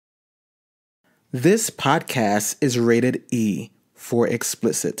This podcast is rated E for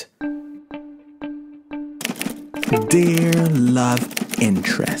explicit. Dear love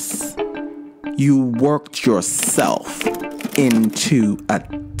interest, you worked yourself into a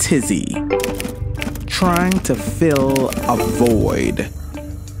tizzy, trying to fill a void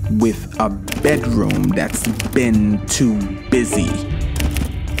with a bedroom that's been too busy.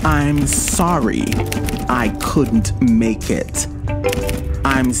 I'm sorry I couldn't make it.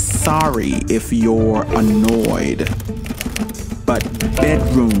 I'm sorry if you're annoyed, but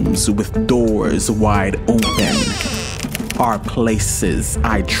bedrooms with doors wide open are places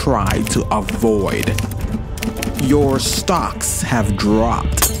I try to avoid. Your stocks have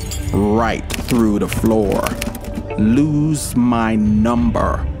dropped right through the floor. Lose my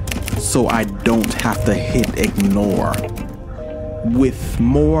number so I don't have to hit ignore. With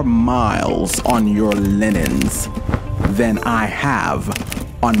more miles on your linens than I have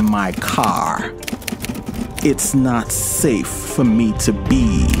on my car, it's not safe for me to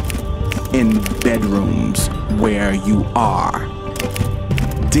be in bedrooms where you are.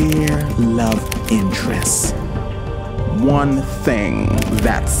 Dear love interest, one thing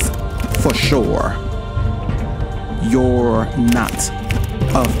that's for sure, you're not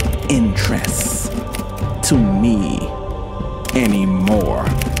of interest to me anymore.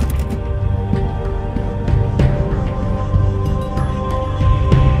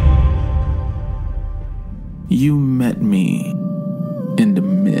 You met me in the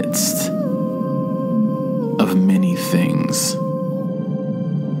midst of many things.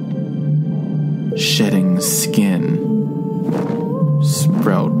 Shedding skin,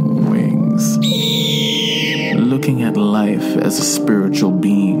 sprout wings. Looking at life as a spiritual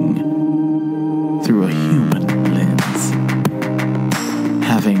being through a human lens.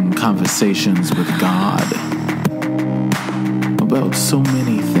 Having conversations with God about so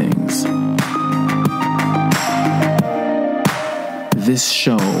many things. This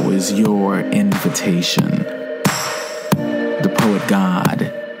show is your invitation. The poet God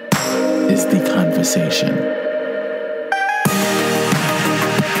is the conversation.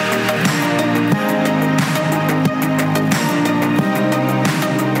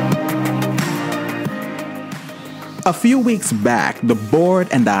 A few weeks back, the board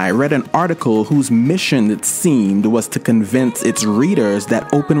and I read an article whose mission, it seemed, was to convince its readers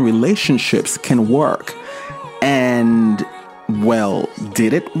that open relationships can work. And, well,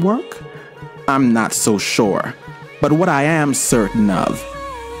 did it work? I'm not so sure. But what I am certain of,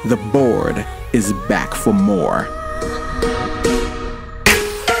 the board is back for more.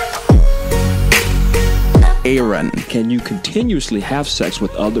 Aaron. Can you continuously have sex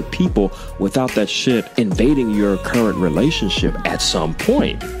with other people without that shit invading your current relationship at some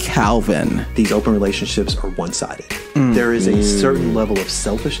point? Calvin. These open relationships are one-sided. There is a certain level of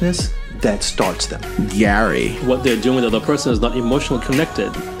selfishness that starts them. Gary. What they're doing with the other person is not emotionally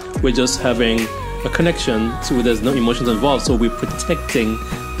connected. We're just having a connection, so there's no emotions involved. So we're protecting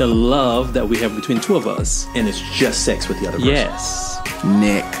the love that we have between two of us. And it's just sex with the other person. Yes.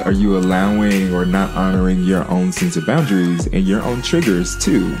 Nick. Are you allowing or not honoring your own sense of boundaries and your own triggers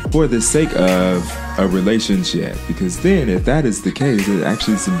too for the sake of a relationship? Because then if that is the case, it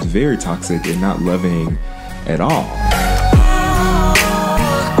actually seems very toxic and not loving at all.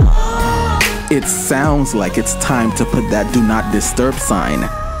 It sounds like it's time to put that do not disturb sign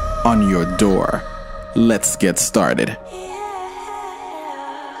on your door. Let's get started.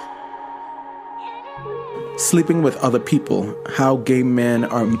 Sleeping with other people, how gay men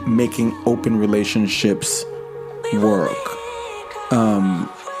are making open relationships work.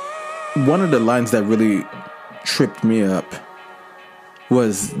 One of the lines that really tripped me up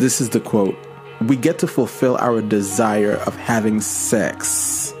was, this is the quote, "We get to fulfill our desire of having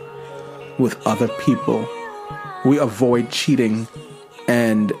sex with other people. We avoid cheating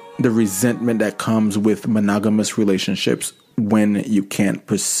and the resentment that comes with monogamous relationships when you can't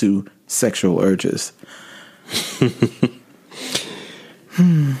pursue sexual urges."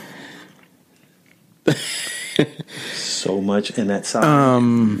 So much in that side.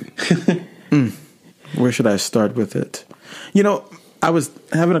 Where should I start with it? You know, I was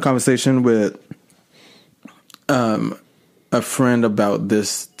having a conversation with a friend about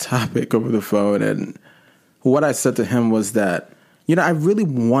this topic over the phone, and what I said to him was that, you know, I really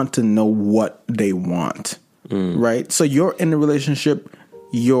want to know what they want, right? So you're in a relationship,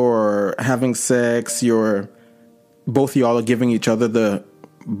 you're having sex, both of y'all are giving each other the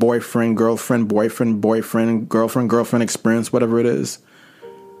boyfriend, girlfriend, girlfriend experience, whatever it is.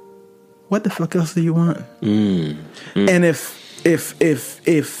 What the fuck else do you want? And if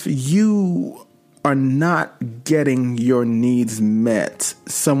you are not getting your needs met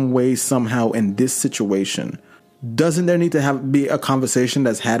some way, somehow in this situation, doesn't there need to be a conversation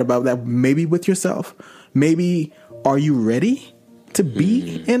that's had about that, maybe with yourself? Maybe, are you ready to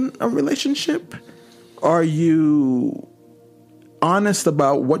be in a relationship? Are you honest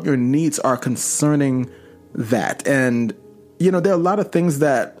about what your needs are concerning that? And, there are a lot of things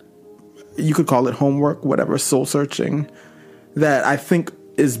that you could call it homework, whatever, soul searching, that I think are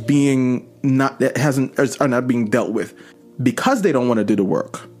not being dealt with because they don't want to do the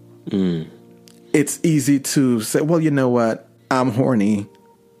work. It's easy to say, well, you know what? I'm horny.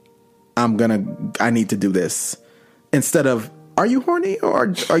 I need to do this. Instead of, are you horny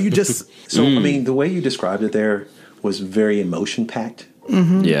or are you just... So, I mean, the way you described it there was very emotion packed.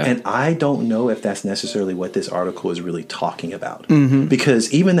 Mm-hmm. Yeah. And I don't know if that's necessarily what this article is really talking about. Mm-hmm.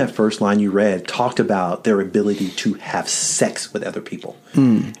 Because even that first line you read talked about their ability to have sex with other people.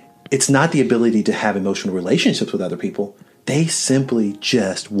 It's not the ability to have emotional relationships with other people. They simply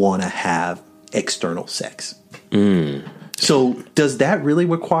just want to have external sex. So does that really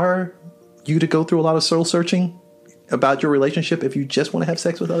require you to go through a lot of soul searching about your relationship if you just want to have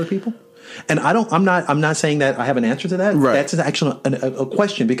sex with other people? And I'm not saying that I have an answer to that. Right. That's actually a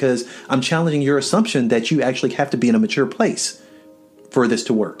question, because I'm challenging your assumption that you actually have to be in a mature place for this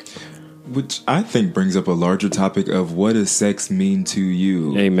to work. Which I think brings up a larger topic of what does sex mean to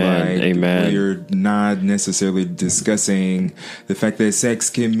you? Amen. Amen. We're not necessarily discussing the fact that sex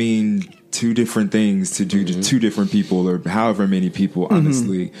can mean two different things to do to two different people, or however many people,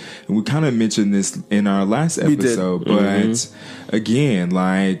 honestly. And we kind of mentioned this in our last episode, but again,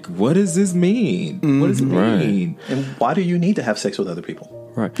 like, what does this mean? What does it mean? And why do you need to have sex with other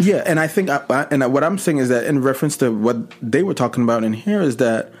people? Right. Yeah, and I think, and what I'm saying is that in reference to what they were talking about in here is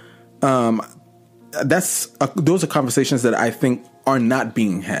that those are conversations that I think are not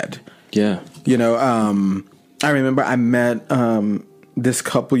being had. Yeah. I remember I met this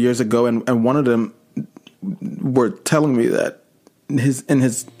couple years ago, and one of them were telling me that in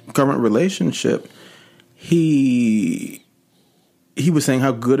his current relationship, he was saying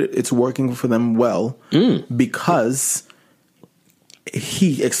how good it's working for them well because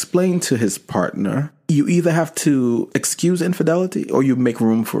he explained to his partner, you either have to excuse infidelity or you make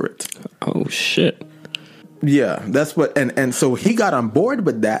room for it. Oh, shit. Yeah, that's what, and so he got on board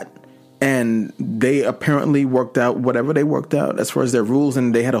with that, and they apparently worked out whatever they worked out as far as their rules,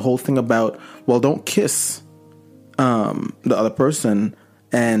 and they had a whole thing about, well, don't kiss the other person,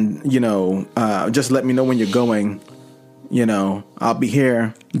 and, just let me know when you're going, I'll be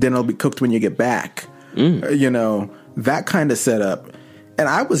here, dinner will be cooked when you get back, that kind of setup. And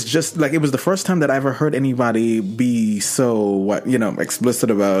I was just like, it was the first time that I ever heard anybody be so,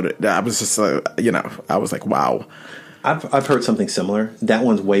 explicit about it. I was just, I was like, wow. I've heard something similar. That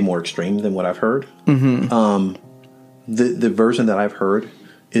one's way more extreme than what I've heard. The version that I've heard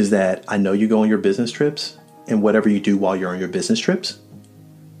is that I know you go on your business trips, and whatever you do while you're on your business trips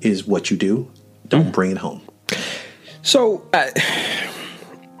is what you do. Don't bring it home. So I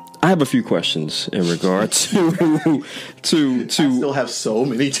have a few questions in regards to I still have so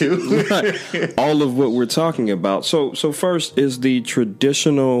many too. all of what we're talking about. So first is the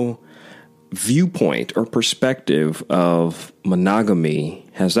traditional viewpoint or perspective of monogamy.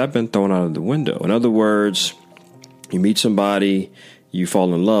 Has that been thrown out of the window? In other words, you meet somebody, you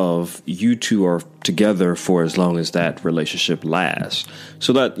fall in love, you two are together for as long as that relationship lasts.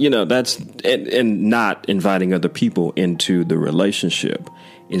 So that, that's, and not inviting other people into the relationship.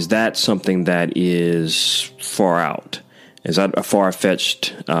 Is that something that is far out? Is that a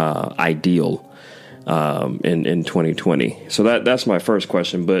far-fetched ideal in 2020? So that's my first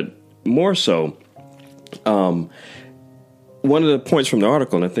question. But more so, one of the points from the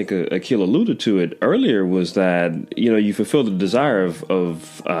article, and I think Akil alluded to it earlier, was that you fulfill the desire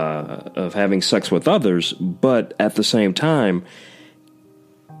of having sex with others, but at the same time,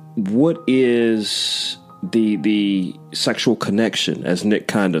 what is the sexual connection, as Nick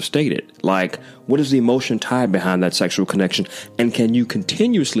kind of stated? Like, what is the emotion tied behind that sexual connection? And can you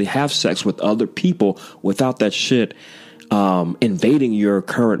continuously have sex with other people without that shit invading your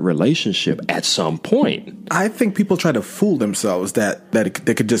current relationship at some point? I think people try to fool themselves that they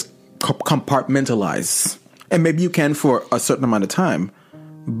could just compartmentalize. And maybe you can for a certain amount of time.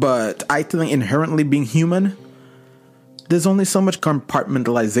 But I think inherently being human, there's only so much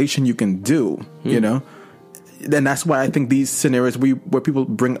compartmentalization you can do, And that's why I think these scenarios where people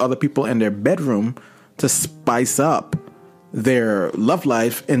bring other people in their bedroom to spice up their love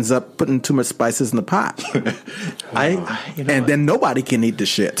life ends up putting too much spices in the pot. And then nobody can eat the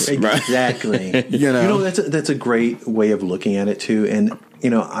shit. Exactly. Right? That's a great way of looking at it too. And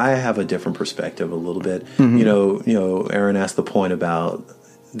I have a different perspective a little bit. Mm-hmm. Aaron asked the point about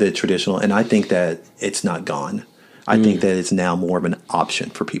the traditional, and I think that it's not gone. I think that it's now more of an option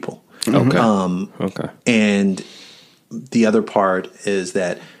for people. Okay. Okay. And the other part is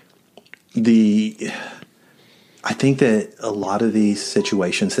that I think that a lot of these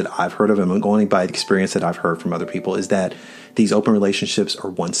situations that I've heard of, and I'm going by the experience that I've heard from other people, is that these open relationships are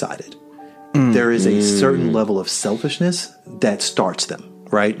one-sided. There is a certain level of selfishness that starts them,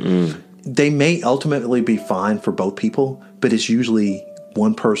 right? They may ultimately be fine for both people, but it's usually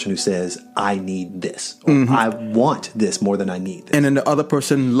one person who says, I need this, or I want this more than I need this. And then the other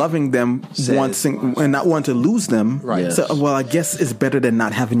person loving them, and not wanting to lose them. Right. Yes. So, well, I guess it's better than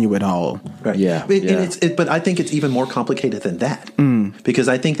not having you at all. Right. Yeah. But I think it's even more complicated than that. Because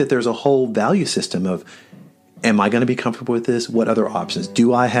I think that there's a whole value system of, am I going to be comfortable with this? What other options?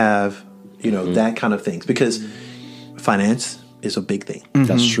 Do I have, that kind of things? Because finance is a big thing.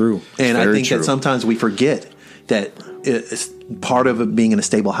 That's true. And I think that sometimes we forget that it's part of it being in a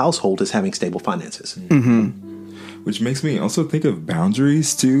stable household is having stable finances. Which makes me also think of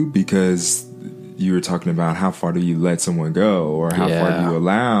boundaries too, because you were talking about how far do you let someone go, or how far do you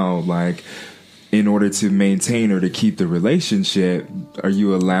allow, like, in order to maintain or to keep the relationship, are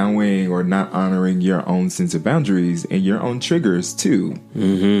you allowing or not honoring your own sense of boundaries and your own triggers too,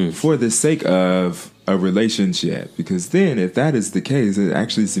 for the sake of a relationship? Because then if that is the case, it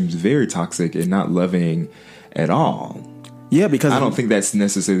actually seems very toxic and not loving at all. Yeah, because I don't think that's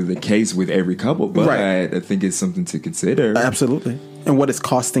necessarily the case with every couple, but I think it's something to consider. Absolutely. And what it's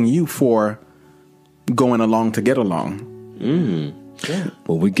costing you for going along to get along. Yeah.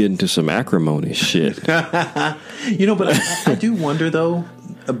 Well, we get into some acrimony shit. But I do wonder though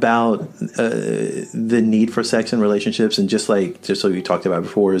about the need for sex in relationships, and just so you talked about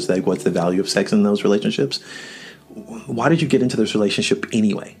before, is like, what's the value of sex in those relationships? Why did you get into this relationship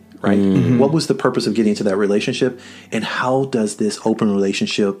anyway? Right? What was the purpose of getting into that relationship, and how does this open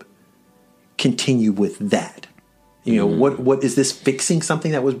relationship continue with that? What is this fixing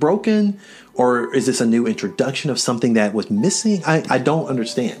something that was broken, or is this a new introduction of something that was missing? I don't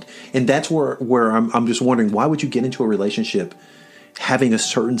understand. And that's where I'm just wondering, why would you get into a relationship having a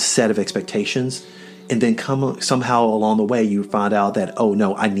certain set of expectations, and then somehow along the way you find out that, oh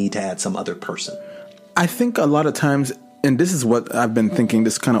no, I need to add some other person? I think a lot of times, and this is what I've been thinking,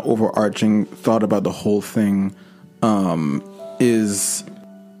 this kind of overarching thought about the whole thing, is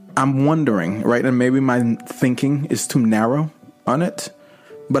I'm wondering, right? And maybe my thinking is too narrow on it,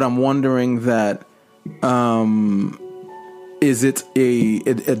 but I'm wondering that, is it a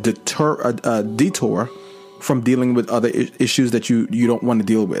detour from dealing with other issues that you don't want to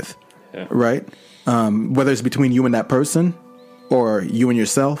deal with, right? Whether it's between you and that person or you and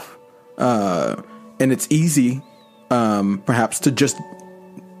yourself. And it's easy, perhaps, to just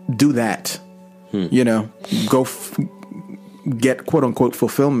do that, go get quote unquote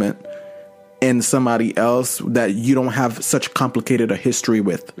fulfillment in somebody else that you don't have such complicated a history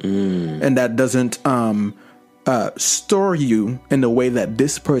with, and that doesn't store you in the way that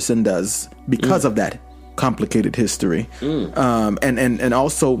this person does because of that complicated history, and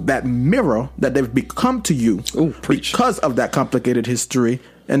also that mirror that they've become to you because of that complicated history.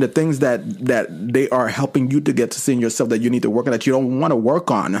 And the things that they are helping you to get to see in yourself that you need to work on, that you don't want to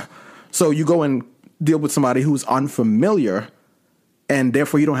work on. So you go and deal with somebody who's unfamiliar, and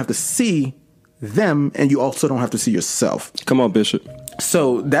therefore you don't have to see them, and you also don't have to see yourself. Come on, Bishop.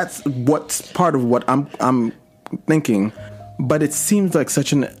 So that's what's part of what I'm thinking. But it seems like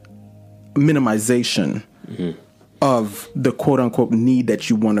such an minimization of the quote unquote need that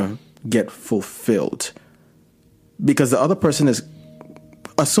you want to get fulfilled, because the other person is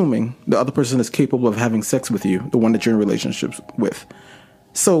assuming the other person is capable of having sex with you, the one that you're in relationships with.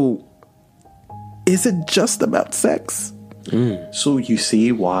 So is it just about sex? So you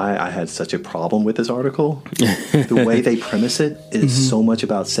see why I had such a problem with this article? The way they premise it is so much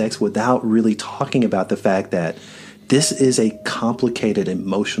about sex without really talking about the fact that this is a complicated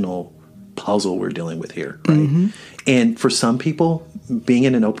emotional puzzle we're dealing with here, right? And for some people, being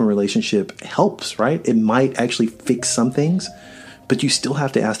in an open relationship helps, right? It might actually fix some things, but you still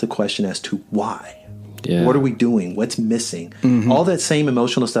have to ask the question as to why. Yeah. What are we doing? What's missing? All that same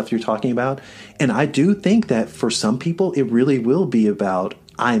emotional stuff you're talking about. And I do think that for some people, it really will be about,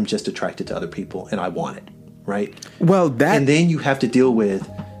 I'm just attracted to other people and I want it, right? Well, that... And then you have to deal with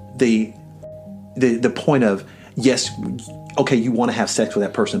the point of, yes, okay, you want to have sex with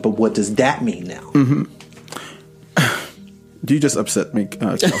that person, but what does that mean now? You just upset me,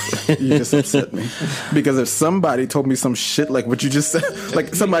 Kelsey. You just upset me. Because if somebody told me some shit like what you just said,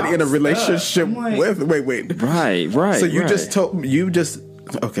 like somebody in a relationship with... Wait. Right. So you just told... You just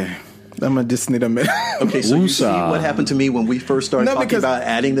Okay. I'm gonna just need a minute. Okay, so you see what happened to me when we first started talking about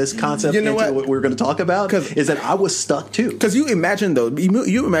adding this concept into what we were going to talk about? Is that I was stuck too. Because you imagine, though,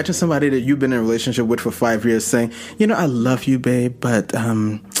 you imagine somebody that you've been in a relationship with for 5 years saying, I love you, babe, but,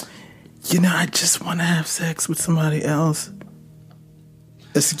 I just want to have sex with somebody else.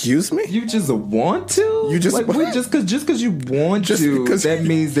 Excuse me? You just want to? You just just because you want to, that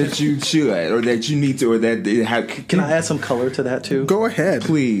means that you should, or that you need to, or that Can I add some color to that too? Go ahead,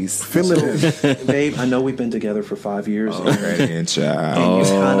 please. Fill it in. Babe, I know we've been together for 5 years, and child, and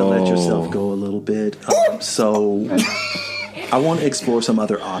you kind of let yourself go a little bit. So I want to explore some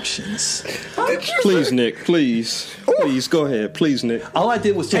other options. Please, Nick. Please go ahead. Please, Nick. All I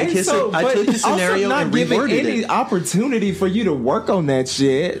did was take his. I took the scenario and reworded any opportunity for you to work on that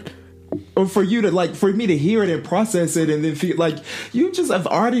shit, or for you to for me to hear it and process it, and then feel like you just have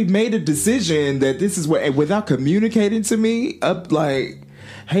already made a decision that this is what, without communicating to me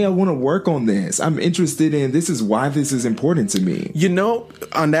hey, I want to work on this. I'm interested in this. Is why this is important to me.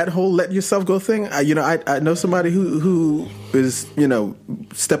 On that whole let yourself go thing, I know somebody who is,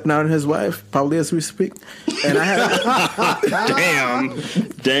 stepping out on his wife, probably as we speak. And I had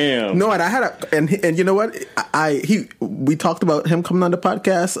damn. No, and I had and you know what? We talked about him coming on the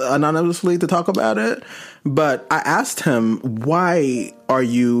podcast anonymously to talk about it, but I asked him, why are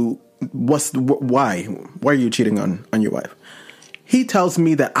you cheating on your wife? He tells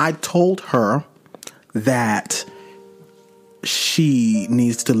me that I told her that she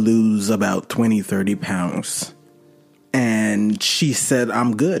needs to lose about 20, 30 pounds. And she said,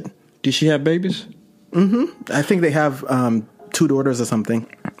 I'm good. Did she have babies? Mm-hmm. I think they have 2 daughters or something.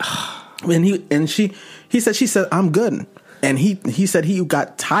 And she said, I'm good. And he said he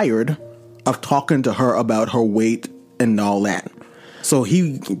got tired of talking to her about her weight and all that. So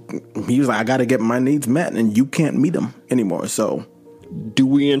he was like, I got to get my needs met, and you can't meet them anymore. So do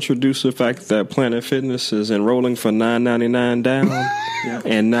we introduce the fact that Planet Fitness is enrolling for $9.99 down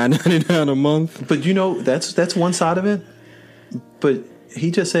and $9.99 a month? But that's one side of it. But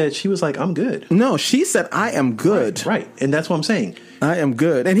he just said, she was like, I'm good. No, she said, I am good. Right. And that's what I'm saying. I am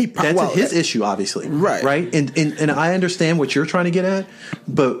good. And that's his issue, obviously. Right. Right. And I understand what you're trying to get at.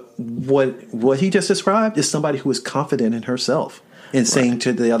 But what he just described is somebody who is confident in herself and saying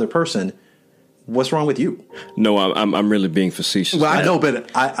to the other person, what's wrong with you? No, I'm really being facetious. Well, I know,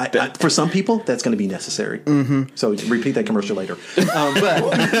 but I for some people that's going to be necessary. Mm-hmm. So repeat that commercial later.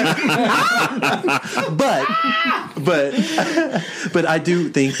 But I do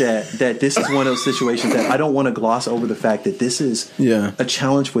think that this is one of those situations that I don't want to gloss over the fact that this is a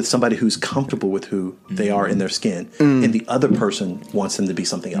challenge with somebody who's comfortable with who they are in their skin, and the other person wants them to be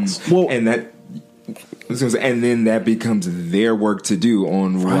something else. Well, and then that becomes their work to do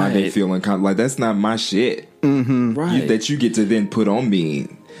on why they feel uncomfortable. Like, that's not my shit. Mm-hmm. Right. That you get to then put on me.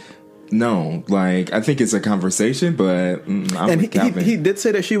 No, I think it's a conversation, but he did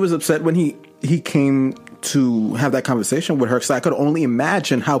say that she was upset when he came to have that conversation with her, because I could only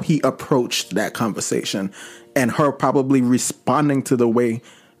imagine how he approached that conversation, and her probably responding to the way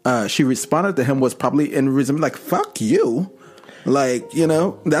she responded to him was probably in reason like, fuck you.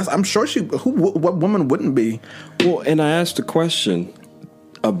 I'm sure what woman wouldn't be? Well, and I asked the question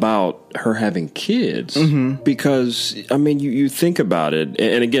about her having kids, because, I mean, you think about it,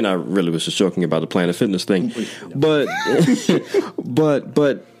 and again, I really was just joking about the Planet Fitness thing, but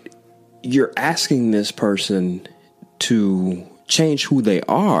you're asking this person to change who they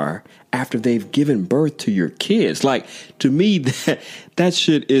are after they've given birth to your kids. Like, to me, that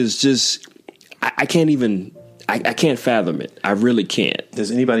shit is just, I can't even... I can't fathom it. I really can't.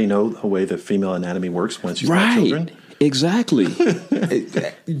 Does anybody know the way the female anatomy works once you have children? Exactly.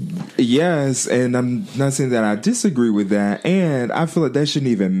 Yes, and I'm not saying that I disagree with that, and I feel like that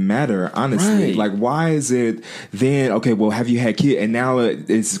shouldn't even matter, honestly. Right. Like, why is it then, okay, well, have you had kids? And now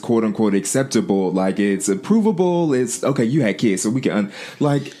it's quote-unquote acceptable, like it's approvable, it's, okay, you had kids, so we can,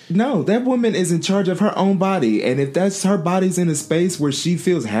 no, that woman is in charge of her own body, and if that's her body's in a space where she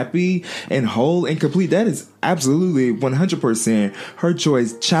feels happy and whole and complete, that is absolutely 100% her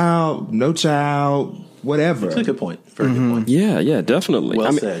choice. Child, no child, whatever. That's a good point. Very good point. Yeah, definitely.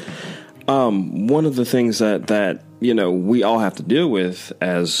 Well said. One of the things that we all have to deal with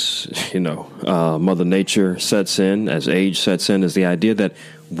as Mother Nature sets in, as age sets in, is the idea that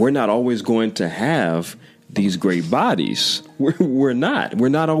we're not always going to have these great bodies. We're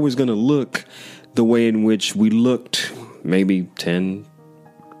not always going to look the way in which we looked maybe 10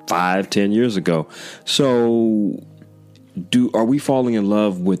 years ago. So are we falling in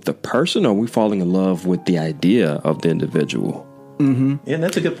love with the person, or are we falling in love with the idea of the individual? Mm-hmm. Yeah,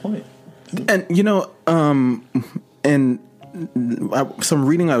 that's a good point. And and some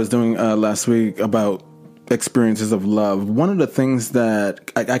reading I was doing last week about experiences of love, one of the things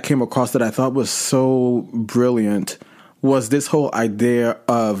that I came across that I thought was so brilliant was this whole idea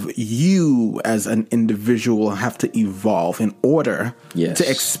of you as an individual have to evolve in order to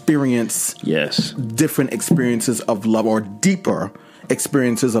experience different experiences of love or deeper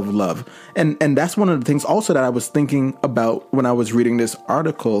experiences of love. And that's one of the things also that I was thinking about when I was reading this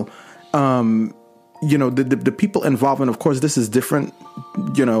article. The people involved, and of course this is different,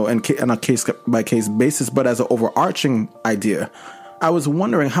 on a case by case basis, but as an overarching idea, I was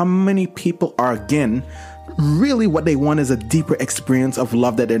wondering how many people are, again, really what they want is a deeper experience of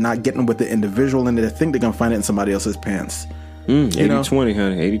love that they're not getting with the individual, and they think they're going to find it in somebody else's pants. 80-20,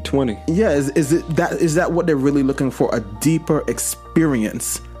 honey, 80-20. Yeah, is that what they're really looking for? A deeper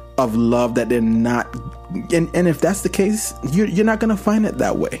experience of love that they're not, and if that's the case, you're not going to find it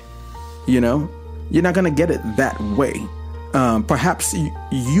that way. You're not going to get it that way. Perhaps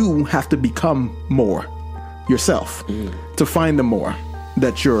you have to become more yourself to find the more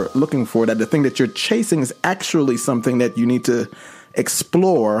that you're looking for, that the thing that you're chasing is actually something that you need to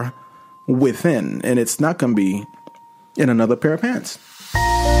explore within, and it's not going to be in another pair of pants.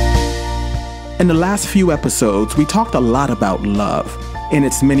 In the last few episodes, we talked a lot about love in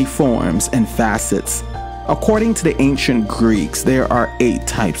its many forms and facets. According to the ancient Greeks, there are 8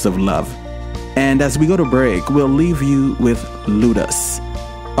 types of love. And as we go to break, we'll leave you with ludus,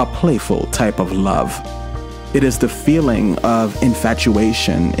 a playful type of love. It is the feeling of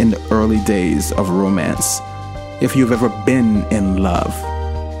infatuation in the early days of romance. If you've ever been in love,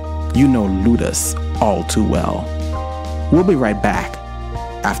 you know ludus all too well. We'll be right back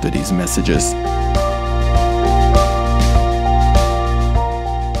after these messages.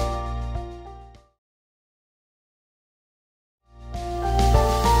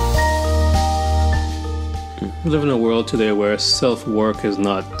 We live in a world today where self-work is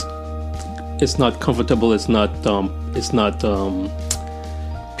not comfortable. It's not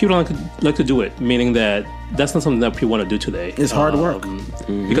people don't like to do it, meaning that that's not something that people want to do today. It's hard work.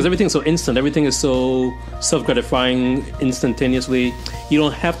 Because everything's so instant. Everything is so self-gratifying instantaneously. You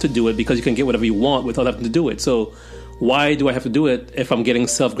don't have to do it because you can get whatever you want without having to do it. So why do I have to do it if I'm getting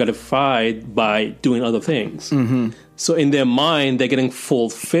self-gratified by doing other things? So in their mind, they're getting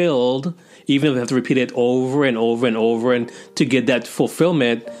fulfilled, even if they have to repeat it over and over and over and to get that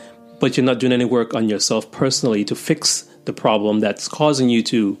fulfillment, but you're not doing any work on yourself personally to fix the problem that's causing you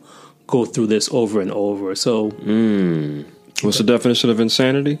to go through this over and over. So what's the definition of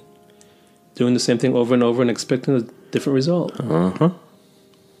insanity? Doing the same thing over and over and expecting a different result.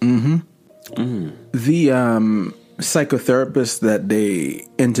 The psychotherapist that they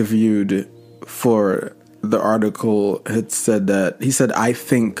interviewed for the article had said that, he said, I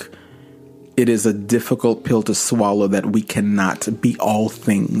think it is a difficult pill to swallow that we cannot be all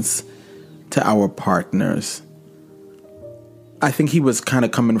things to our partners. I think he was kind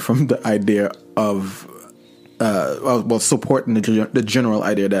of coming from the idea of, supporting the general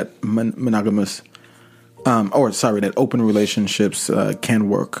idea that monogamous, that open relationships can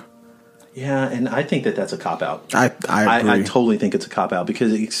work. Yeah, and I think that that's a cop-out. I agree. I totally think it's a cop-out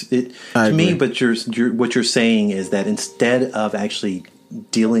because what you're saying is that instead of actually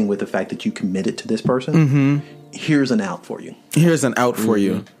dealing with the fact that you committed to this person, here's an out for you. Here's an out for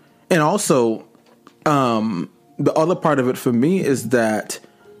you. And also, the other part of it for me is that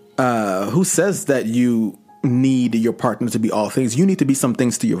who says that you need your partner to be all things? You need to be some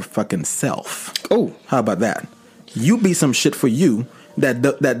things to your fucking self. Oh, how about that? You be some shit for you that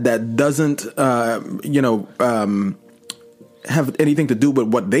doesn't have anything to do with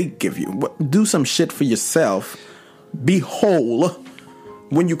what they give you. Do some shit for yourself. Be whole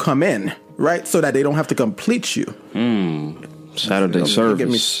when you come in, right? So that they don't have to complete you. Saturday service. Get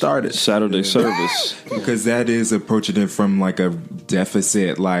me started. Saturday service. Because that is approaching it from like a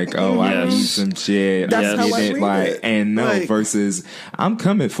deficit, like, I need some shit. That's how I read it. And versus I'm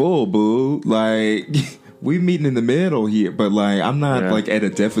coming full, boo. Like, we meeting in the middle here, but like I'm not like at a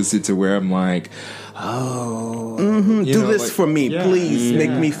deficit to where I'm like, do this for me, please.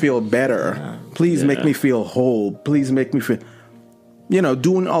 Make me feel better. Please make me feel whole. Please make me feel,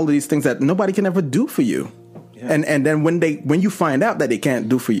 doing all of these things that nobody can ever do for you. And then when you find out that they can't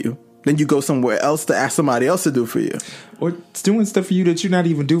do for you, then you go somewhere else to ask somebody else to do for you, or it's doing stuff for you that you're not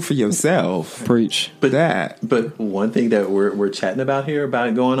even do for yourself. Preach. But one thing that we're chatting about here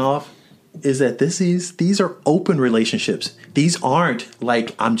about going off is that these are open relationships. These aren't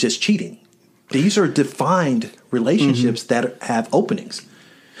like I'm just cheating. These are defined relationships that have openings,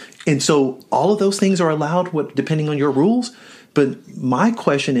 and so all of those things are allowed depending on your rules. But my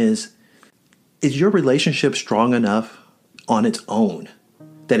question is your relationship strong enough on its own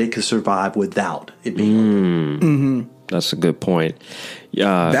that it could survive without it being open. That's a good point.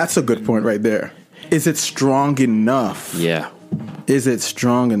 That's a good point right there. Is it strong enough? Yeah. Is it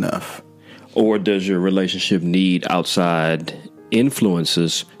strong enough? Or does your relationship need outside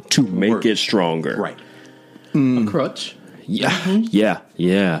influences to make it stronger? Right. A crutch. Yeah.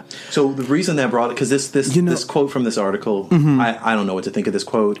 Yeah. So the reason that brought it, because this quote from this article, I don't know what to think of this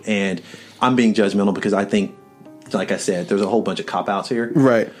quote, and I'm being judgmental because I think, like I said, there's a whole bunch of cop-outs here.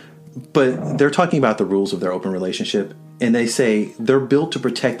 Right. But they're talking about the rules of their open relationship, and they say they're built to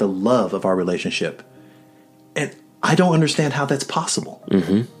protect the love of our relationship. And I don't understand how that's possible.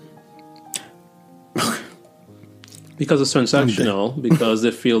 Because it's transactional, because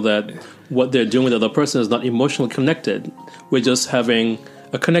they feel that what they're doing with the other person is not emotionally connected. We're just having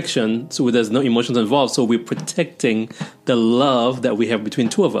a connection, so there's no emotions involved. So we're protecting the love that we have between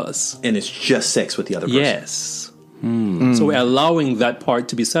two of us. And it's just sex with the other person. Yes. So we're allowing that part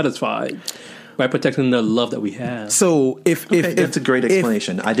to be satisfied by protecting the love that we have. So if That's a great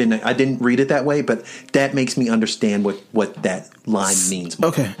explanation. I didn't read it that way, but that makes me understand what that line means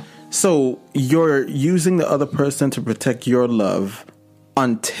more. Okay. So you're using the other person to protect your love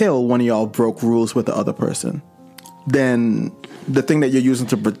until one of y'all broke rules with the other person. Then the thing that you're using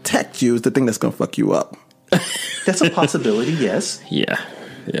to protect you is the thing that's going to fuck you up. That's a possibility, yes. Yeah.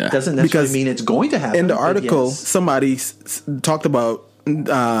 Doesn't necessarily mean it's going to happen. In the article, yes. somebody talked about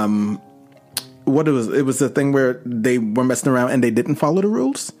what it was. It was a thing where they were messing around and they didn't follow the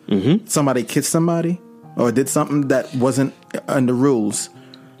rules. Mm-hmm. Somebody kissed somebody or did something that wasn't in the rules,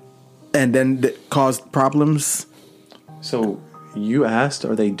 and then it caused problems. So you asked,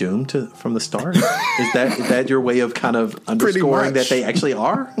 are they doomed from the start? Is that your way of kind of underscoring that they actually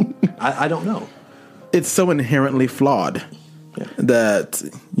are? I don't know. It's so inherently flawed that,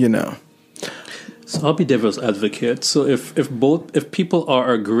 So I'll be devil's advocate. So if people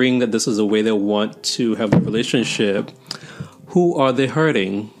are agreeing that this is the way they want to have a relationship, who are they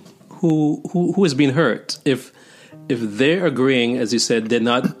hurting? Who is being hurt? If they're agreeing, as you said,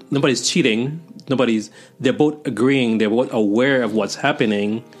 nobody's cheating. They're both agreeing. They're both aware of what's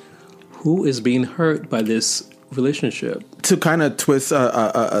happening. Who is being hurt by this relationship? To kind of twist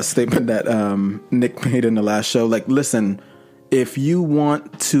a statement that Nick made in the last show, like, listen, if you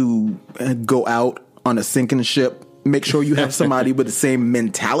want to go out on a sinking ship, make sure you have somebody with the same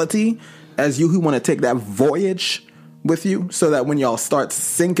mentality as you who want to take that voyage with you, so that when y'all start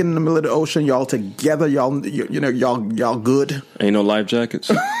sinking in the middle of the ocean, y'all together, y'all good. Ain't no life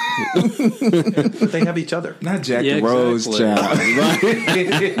jackets. But they have each other. Not Jack the Rose, child.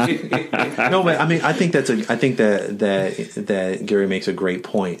 No, but I mean, I think that Gary makes a great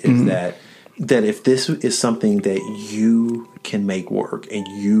point. Is that if this is something that you can make work and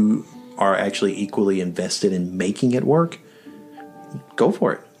you are actually equally invested in making it work, go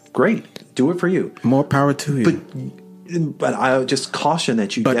for it. Great, do it for you. More power to you. But I just caution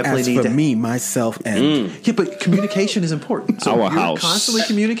that you definitely need to. Me, myself, and yeah, but communication is important. So Our if you're house constantly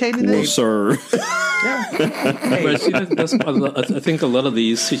communicating. will serve. But see, I think a lot of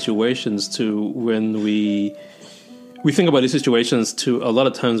these situations too, when we think about these situations too, a lot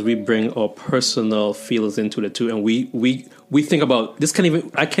of times we bring our personal feelings into it too, and we think about this.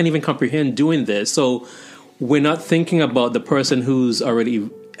 I can't even comprehend doing this. So we're not thinking about the person who's already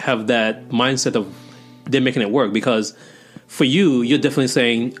have that mindset of they're making it work, because for you're definitely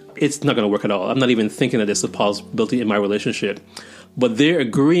saying it's not going to work at all. I'm not even thinking that there's a possibility in my relationship. But they're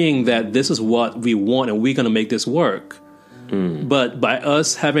agreeing that this is what we want and we're going to make this work. But by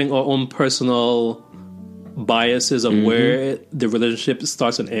us having our own personal biases of where the relationship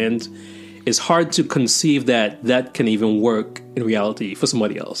starts and ends, it's hard to conceive that can even work in reality for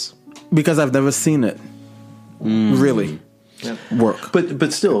somebody else. Because I've never seen it really work.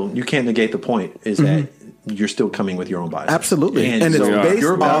 But still, you can't negate the point is that you're still coming with your own bias. Absolutely. And so it's based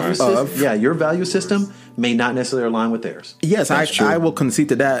your value off system, your value system may not necessarily align with theirs. Yes, I will concede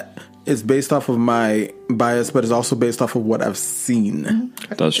to that. It's based off of my bias, but it's also based off of what I've seen.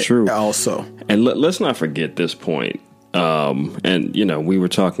 That's true. Also. And let's not forget this point. And, we were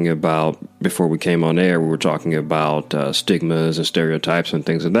talking about, before we came on air, we were talking about stigmas and stereotypes and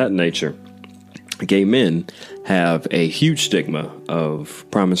things of that nature. Gay men have a huge stigma of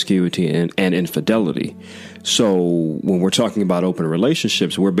promiscuity and infidelity. So when we're talking about open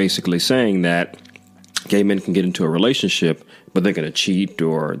relationships, we're basically saying that gay men can get into a relationship, but they're going to cheat,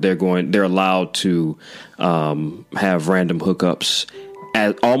 or they're allowed to have random hookups,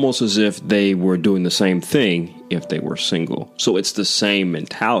 almost as if they were doing the same thing if they were single. So it's the same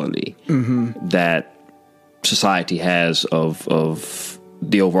mentality that society has of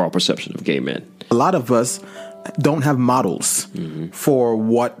the overall perception of gay men. A lot of us don't have models for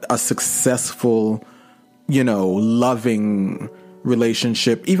what a successful, loving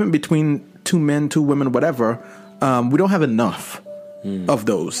relationship, even between two men, two women, whatever. We don't have enough of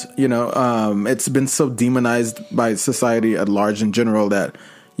those. It's been so demonized by society at large in general that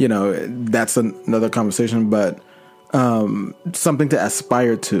that's another conversation, but something to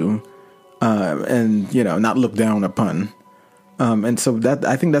aspire to, and not look down upon. And so that,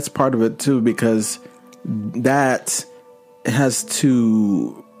 I think that's part of it too, because that has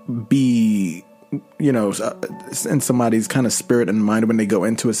to be, in somebody's kind of spirit and mind when they go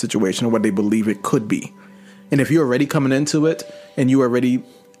into a situation or what they believe it could be. And if you're already coming into it and you already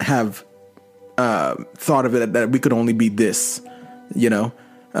have thought of it that we could only be this, and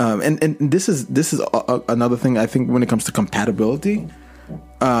this is another thing I think when it comes to compatibility.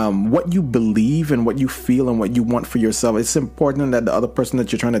 What you believe and what you feel and what you want for yourself, it's important that the other person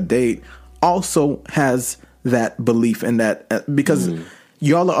that you're trying to date also has that belief in that, because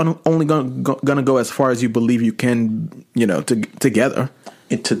y'all are only gonna go as far as you believe you can, together.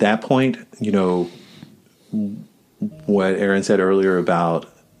 And to that point, what Aaron said earlier about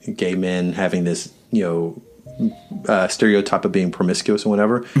gay men having this, stereotype of being promiscuous or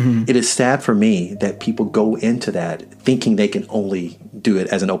whatever. It is sad for me that people go into that thinking they can only do it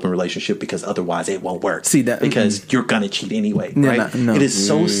as an open relationship because otherwise it won't work. See that because you're gonna cheat anyway, right? No. It is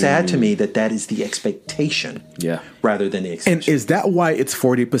so sad to me that is the expectation, rather than the exception. And is that why it's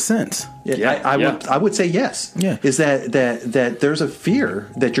 40%? I would say yes. Yeah. Is that there's a fear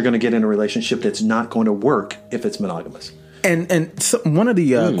that you're going to get in a relationship that's not going to work if it's monogamous. And so one of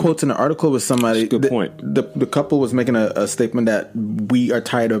the quotes in the article was somebody. That's a good point. The couple was making a statement that we are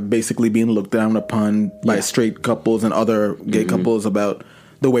tired of basically being looked down upon by straight couples and other gay couples about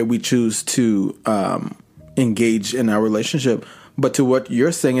the way we choose to engage in our relationship. But to what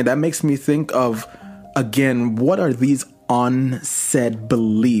you're saying, and that makes me think of, again, what are these unsaid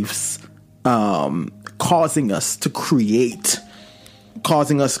beliefs causing us to create?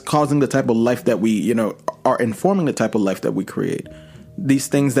 Causing the type of life that we, are informing the type of life that we create. These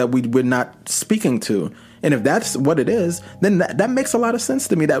things that we're not speaking to. And if that's what it is, then that makes a lot of sense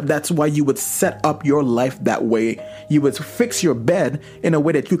to me. That's why you would set up your life that way. You would fix your bed in a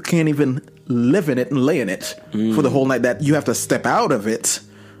way that you can't even live in it and lay in it for the whole night, that you have to step out of it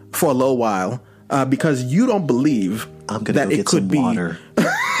for a little while because you don't believe that it could be water.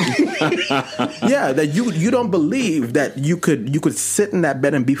 That you don't believe that you could sit in that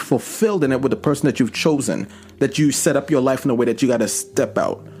bed and be fulfilled in it with the person that you've chosen, that you set up your life in a way that you got to step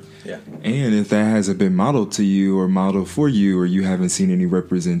out. Yeah. And if that hasn't been modeled to you or modeled for you, or you haven't seen any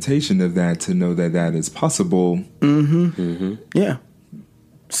representation of that to know that is possible. Yeah.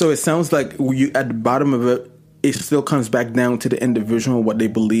 So it sounds like at the bottom of it, it still comes back down to the individual, what they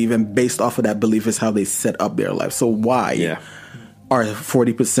believe, and based off of that belief is how they set up their life. So why are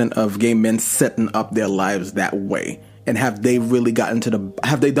 40% of gay men setting up their lives that way? And have they really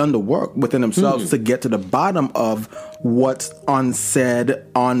have they done the work within themselves to get to the bottom of what's unsaid,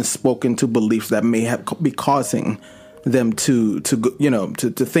 unspoken to beliefs that may be causing them to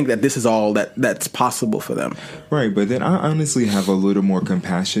think that this is all that's possible for them? Right, but then I honestly have a little more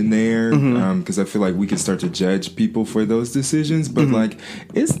compassion there because I feel like we can start to judge people for those decisions. But like,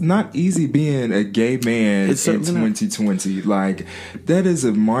 it's not easy being a gay man in 2020. Like, that is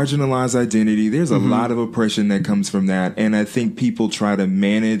a marginalized identity. There's a lot of oppression that comes from that, and I think people try to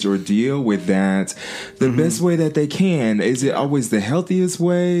manage or deal with that the best way that they can. Is it always the healthiest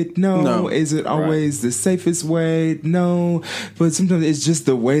way? No. Is it always the safest way? No, but sometimes it's just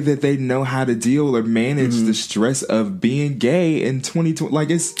the way that they know how to deal or manage the stress of being gay in 2020. Like,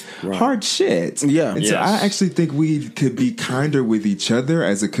 it's hard shit. Yeah. And so I actually think we could be kinder with each other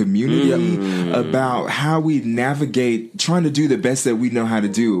as a community about how we navigate trying to do the best that we know how to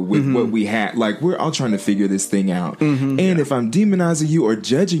do with what we have. Like, we're all trying to figure this thing out. And if I'm demonizing you or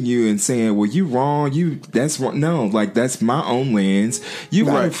judging you and saying, well, you wrong, that's wrong. No, like, that's my own lens. You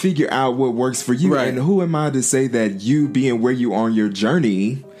got to figure out what works for you. And who am I to say that you being where you are on your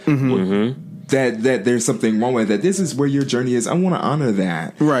journey, that there's something wrong with that? This is where your journey is. I want to honor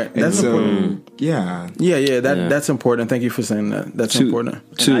that. Right. And that's important. That's important. Thank you for saying that. That's important.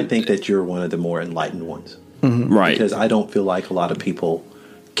 And I think that you're one of the more enlightened ones. Right. Because I don't feel like a lot of people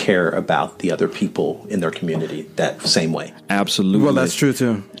care about the other people in their community that same way. Absolutely. Well, that's true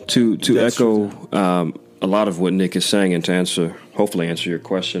too. To echo a lot of what Nick is saying, and to hopefully answer your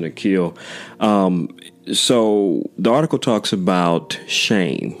question, Akil. So the article talks about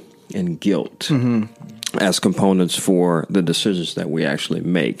shame and guilt as components for the decisions that we actually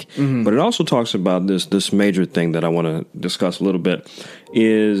make. But it also talks about this major thing that I want to discuss a little bit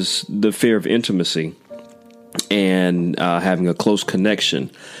is the fear of intimacy and having a close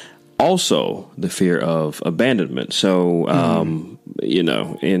connection. Also, the fear of abandonment. So,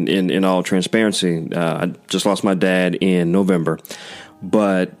 in all transparency, I just lost my dad in November,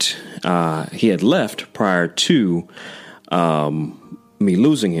 but he had left prior to me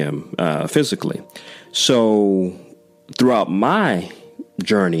losing him physically. So, throughout my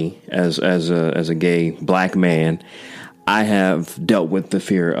journey as a gay black man, I have dealt with the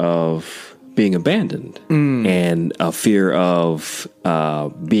fear of being abandoned and a fear of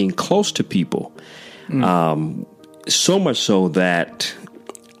being close to people. So much so that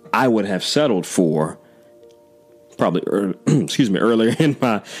I would have settled for probably, earlier in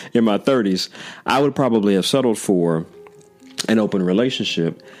my 30s, I would probably have settled for an open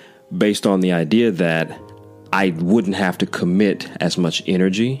relationship based on the idea that I wouldn't have to commit as much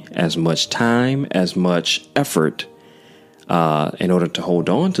energy, as much time, as much effort in order to hold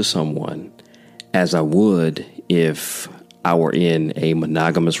on to someone as I would if I were in a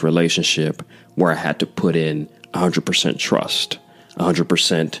monogamous relationship where I had to put in 100% trust,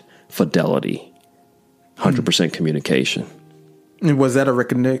 100% fidelity, 100% communication. And was that a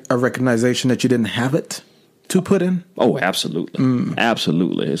recognition that you didn't have it to put in? Oh, absolutely.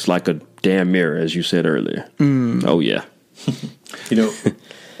 Absolutely. It's like a damn mirror, as you said earlier. Oh, yeah.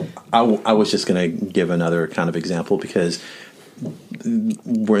 I was just going to give another kind of example because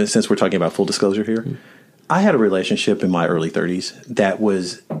since we're talking about full disclosure here, I had a relationship in my early 30s that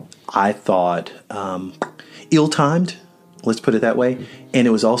was, I thought, ill-timed, let's put it that way. And it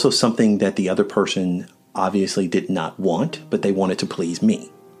was also something that the other person obviously did not want, but they wanted to please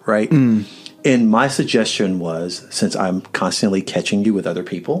me, right? And my suggestion was, since I'm constantly catching you with other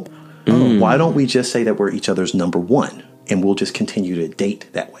people, why don't we just say that we're each other's number one and we'll just continue to date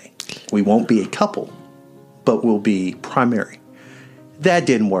that way? We won't be a couple, but we'll be primary. That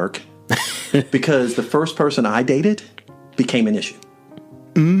didn't work because the first person I dated became an issue.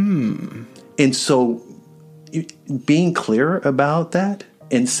 And so being clear about that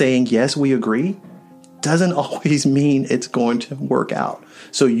and saying, yes, we agree, doesn't always mean it's going to work out.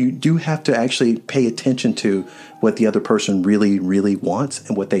 So you do have to actually pay attention to what the other person really, really wants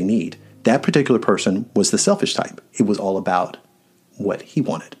and what they need. That particular person was the selfish type. It was all about what he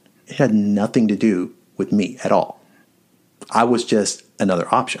wanted. It had nothing to do with me at all. I was just another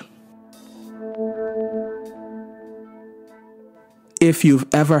option. If you've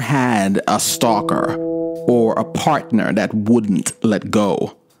ever had a stalker or a partner that wouldn't let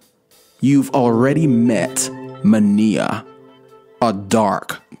go, you've already met mania, a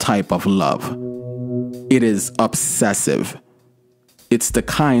dark type of love. It is obsessive. It's the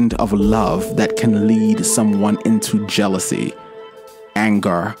kind of love that can lead someone into jealousy,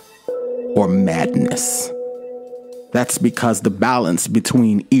 anger, or madness. That's because the balance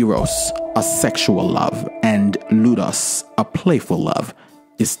between eros, a sexual love, and ludus, a playful love,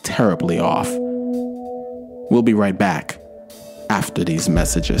 is terribly off. We'll be right back after these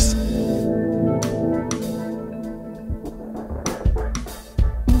messages.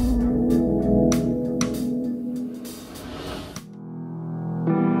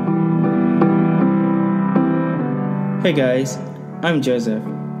 Hey guys, I'm Joseph,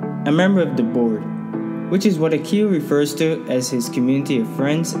 a member of the board, which is what Akil refers to as his community of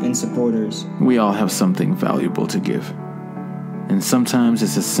friends and supporters. We all have something valuable to give. And sometimes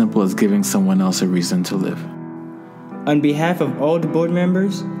it's as simple as giving someone else a reason to live. On behalf of all the board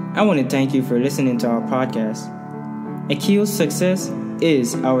members, I want to thank you for listening to our podcast. Akil's success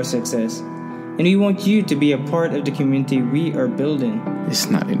is our success, and we want you to be a part of the community we are building. It's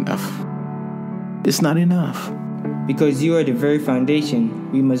not enough. It's not enough. Because you are the very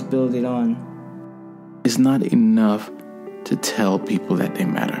foundation we must build it on. It's not enough to tell people that they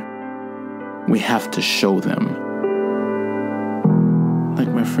matter. We have to show them. Like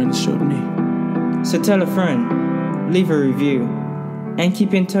my friends showed me. So tell a friend, leave a review, and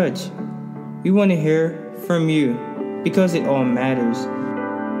keep in touch. We want to hear from you because it all matters.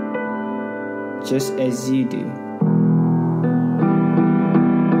 Just as you do.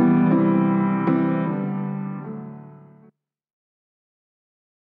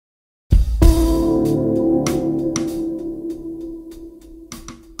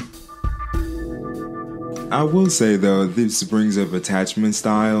 I will say though, this brings up attachment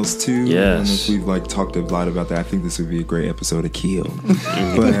styles too. Yes. I don't know if we've talked a lot about that. I think this would be a great episode of Kill.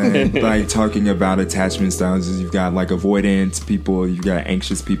 But talking about attachment styles is you've got avoidant people, you've got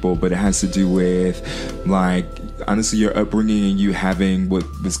anxious people, but it has to do with honestly your upbringing and you having what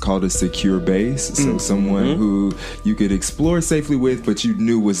was called a secure base. So someone who you could explore safely with, but you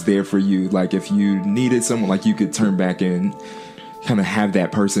knew was there for you. Like if you needed someone, you could turn back in kind of have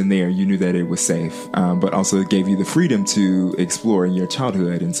that person there. You knew that it was safe, but also it gave you the freedom to explore in your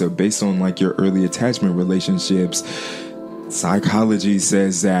childhood. And so based on like your early attachment relationships, psychology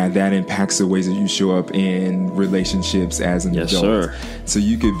says that impacts the ways that you show up in relationships as an adult. Sir. So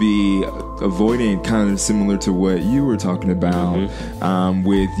you could be avoidant, kind of similar to what you were talking about,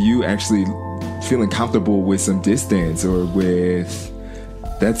 with you actually feeling comfortable with some distance, or with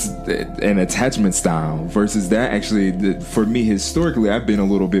that's an attachment style, versus that actually, for me historically, I've been a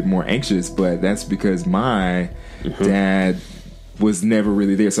little bit more anxious, but that's because my dad was never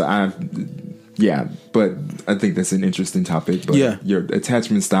really there. So but I think that's an interesting topic. But your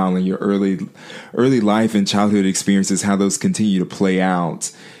attachment style and your early life and childhood experiences, how those continue to play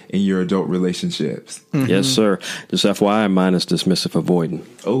out in your adult relationships. Yes, sir. Just FYI, mine is dismissive avoidant.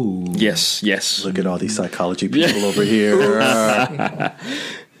 Oh, yes. Look at all these psychology people over here.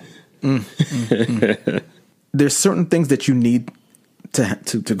 There's certain things that you need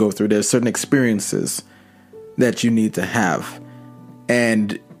to go through. There's certain experiences that you need to have,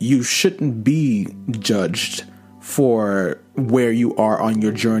 and you shouldn't be judged for where you are on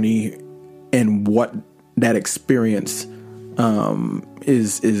your journey and what that experience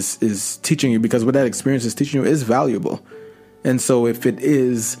is teaching you, because what that experience is teaching you is valuable. And so if it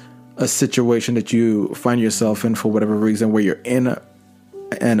is a situation that you find yourself in for whatever reason, where you're in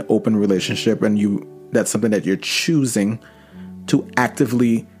an open relationship and that's something that you're choosing to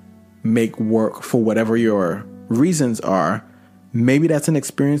actively make work for whatever your reasons are, maybe that's an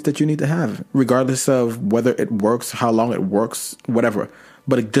experience that you need to have, regardless of whether it works, how long it works, whatever.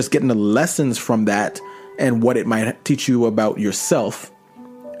 But just getting the lessons from that and what it might teach you about yourself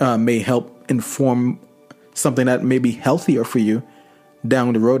may help inform something that may be healthier for you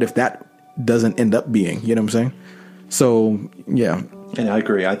down the road, if that doesn't end up being, you know what I'm saying? So, yeah. And I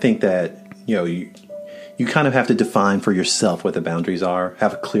agree. I think that, you kind of have to define for yourself what the boundaries are,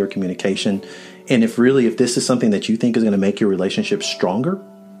 have a clear communication. And if this is something that you think is going to make your relationship stronger,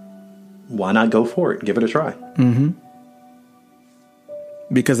 why not go for it? Give it a try. Mm-hmm.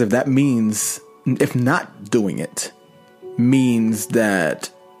 Because if not doing it means that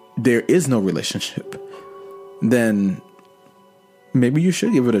there is no relationship, then maybe you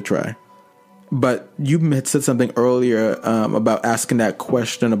should give it a try. But you had said something earlier about asking that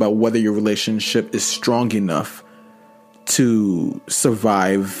question about whether your relationship is strong enough to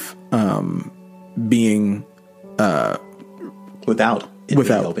survive being without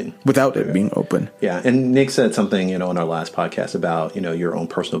it being open. Yeah, and Nick said something, on our last podcast about, your own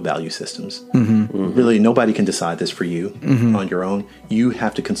personal value systems. Mm-hmm. Mm-hmm. Really, nobody can decide this for you on your own. You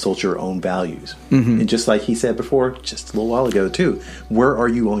have to consult your own values. Mm-hmm. And just like he said before, just a little while ago too, where are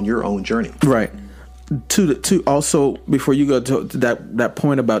you on your own journey? Right. To also, before you go to that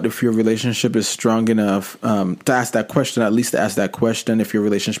point about if your relationship is strong enough, to ask that question, at least to ask that question, if your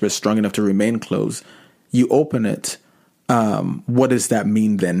relationship is strong enough to remain closed, you open it. What does that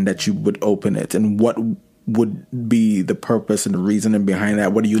mean then, that you would open it? And what would be the purpose and the reasoning behind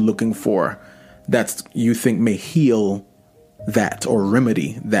that? What are you looking for that you think may heal that or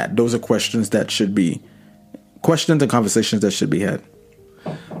remedy that? Those are questions and conversations that should be had.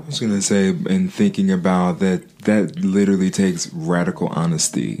 I was going to say, in thinking about that literally takes radical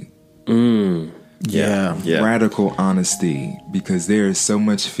honesty. Yeah, radical honesty, because there is so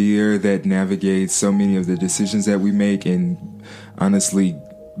much fear that navigates so many of the decisions that we make, and honestly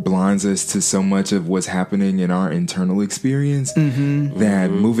blinds us to so much of what's happening in our internal experience, that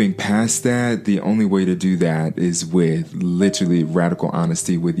moving past that, the only way to do that is with literally radical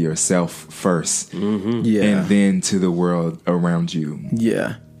honesty with yourself first, and then to the world around you.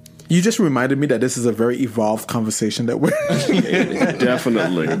 Yeah. You just reminded me that this is a very evolved conversation that we're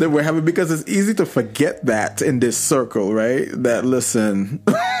definitely that we're having, because it's easy to forget that in this circle, right? That listen.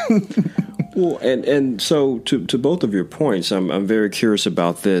 Well, and so to both of your points, I'm very curious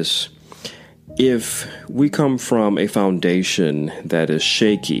about this. If we come from a foundation that is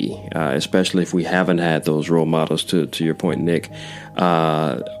shaky, especially if we haven't had those role models, to your point, Nick,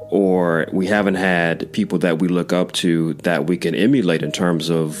 or we haven't had people that we look up to that we can emulate in terms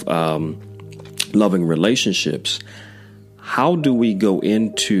of loving relationships, how do we go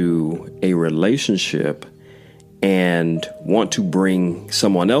into a relationship and want to bring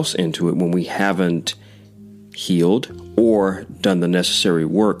someone else into it when we haven't healed or done the necessary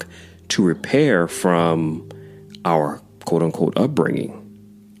work to repair from our quote-unquote upbringing?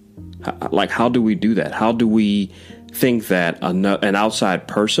 Like, how do we do that? How do we think that an outside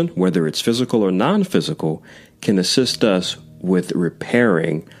person, whether it's physical or non-physical, can assist us with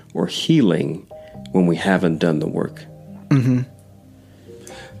repairing or healing when we haven't done the work? Mm-hmm.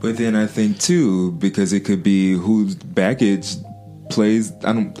 But then I think too, because it could be whose baggage plays,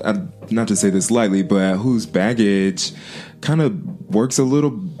 not to say this lightly, but whose baggage kind of works a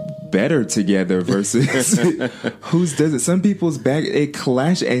little better together versus whose doesn't. Some people's it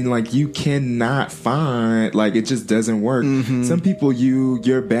clash, and like you cannot find, like it just doesn't work. Some people,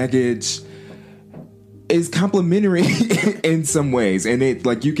 your baggage is complementary in some ways, and it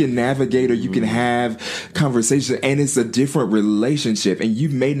like you can navigate or you can have conversation, and it's a different relationship, and you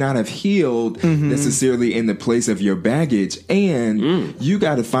may not have healed necessarily in the place of your baggage, and you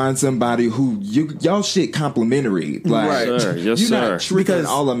got to find somebody who y'all shit complementary, like Right. Yes, you're sir. not triggering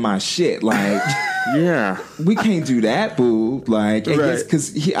all of my shit, like Yeah. we can't do that, boo. Like, Right.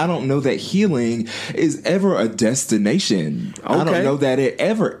 because I don't know that healing is ever a destination. I don't Okay. know that it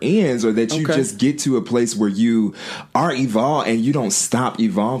ever ends, or that you Okay. just get to a place where you are evolved and you don't stop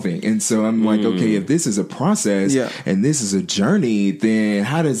evolving. And so I'm like, okay, if this is a process and this is a journey, then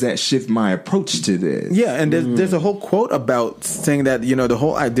how does that shift my approach to this? Yeah, and there's a whole quote about saying that, you know, the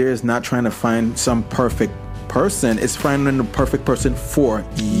whole idea is not trying to find some perfect person, it's finding the perfect person for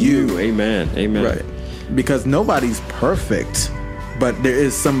you. Amen. Amen. Right. Because nobody's perfect, but there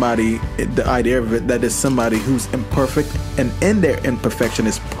is somebody, the idea of it, that is somebody who's imperfect, and in their imperfection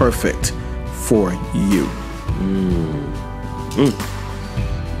is perfect for you.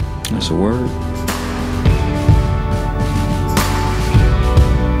 That's a word.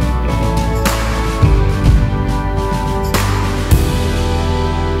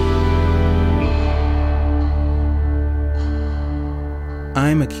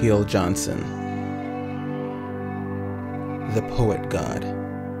 I'm Akil Johnson, the Poet God.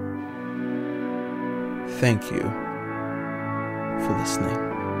 Thank you for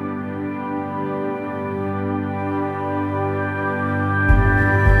listening.